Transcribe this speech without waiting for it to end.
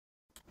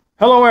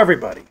Hello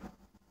everybody.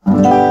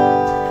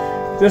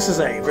 This is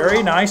a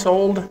very nice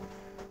old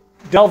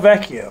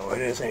DelVecchio.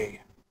 It is a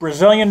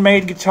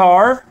Brazilian-made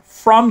guitar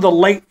from the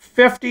late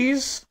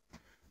 50s.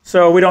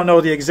 So we don't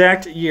know the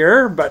exact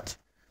year, but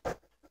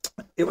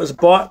it was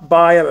bought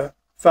by a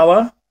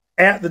fella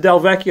at the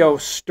DelVecchio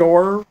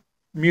store,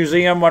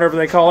 museum, whatever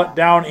they call it,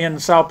 down in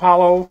Sao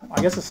Paulo.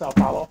 I guess it's Sao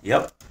Paulo.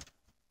 Yep.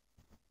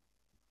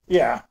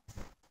 Yeah.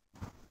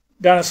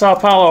 Down in Sao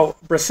Paulo,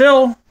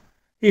 Brazil.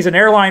 He's an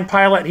airline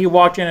pilot. He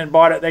walked in and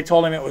bought it. They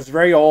told him it was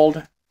very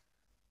old.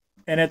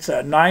 And it's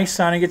a nice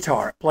sounding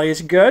guitar. It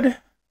plays good.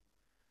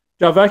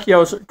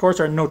 DelVecchios, of course,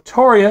 are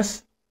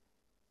notorious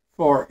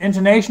for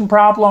intonation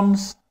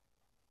problems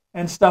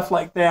and stuff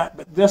like that.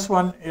 But this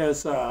one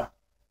is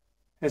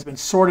has been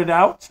sorted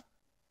out.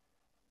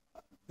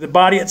 The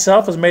body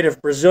itself is made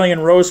of Brazilian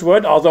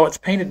rosewood, although it's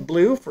painted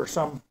blue for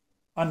some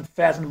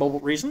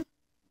unfathomable reason.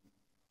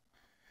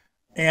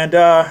 And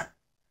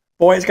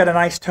boy, it's got a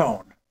nice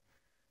tone.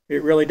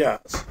 It really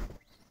does.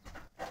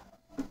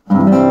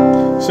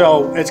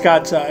 So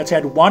it's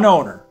had one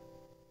owner,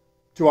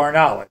 to our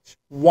knowledge.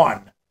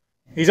 One.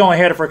 He's only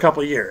had it for a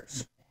couple of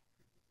years.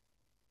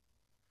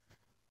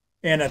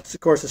 And it's,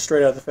 of course, it's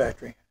straight out of the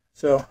factory.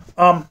 So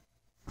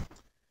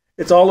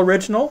it's all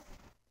original,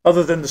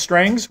 other than the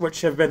strings,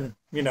 which have been,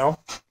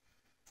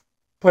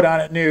 put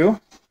on it new.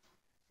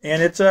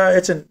 And it's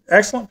an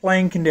excellent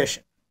playing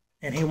condition.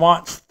 And he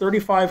wants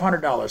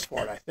 $3,500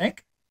 for it, I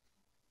think.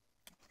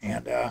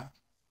 And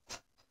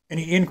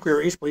any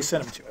inquiries, please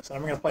send them to us.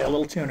 I'm going to play a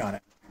little tune on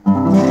it.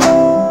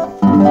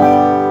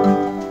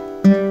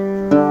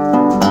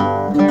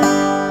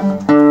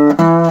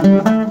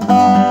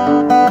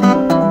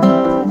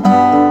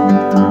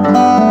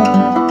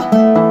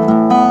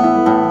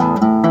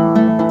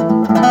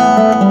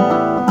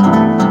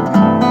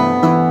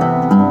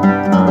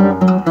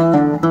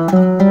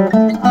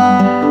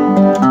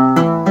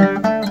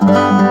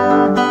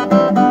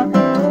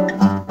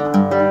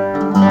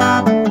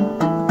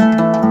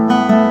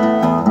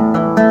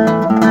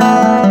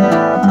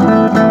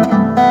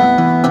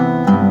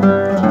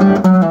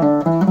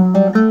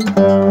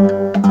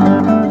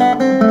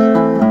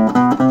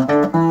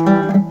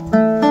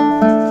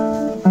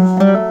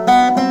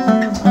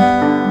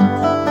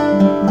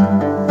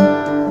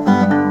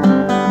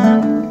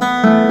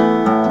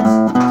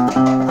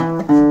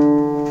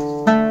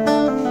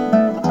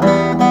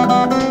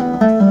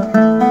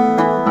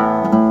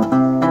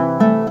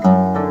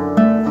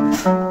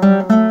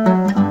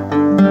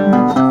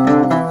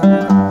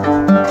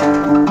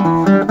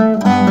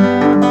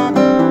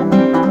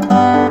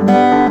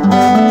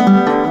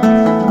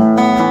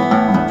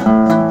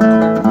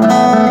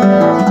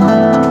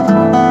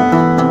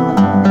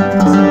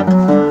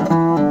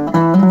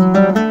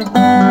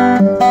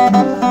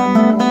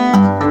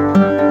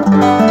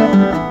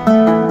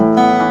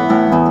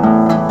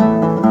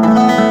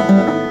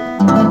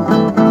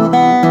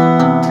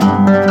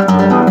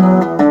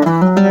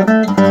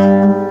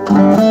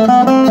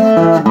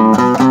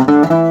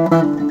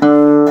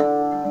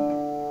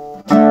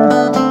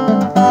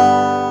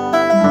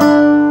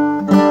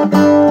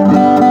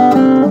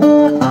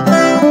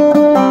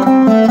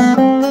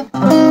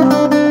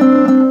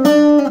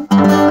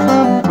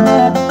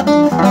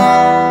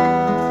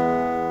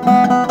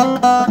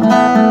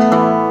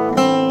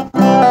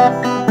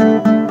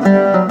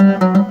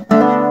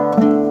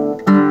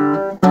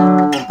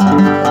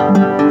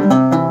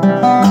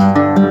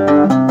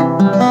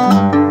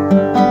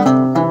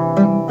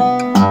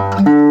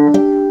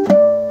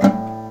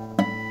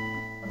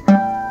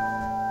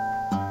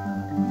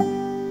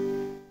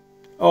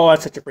 Oh,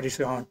 that's such a pretty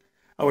song.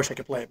 I wish I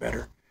could play it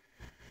better.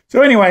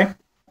 So anyway,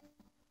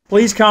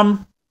 please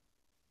come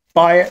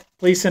buy it.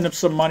 Please send them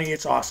some money.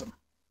 It's awesome.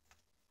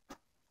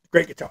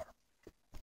 Great guitar.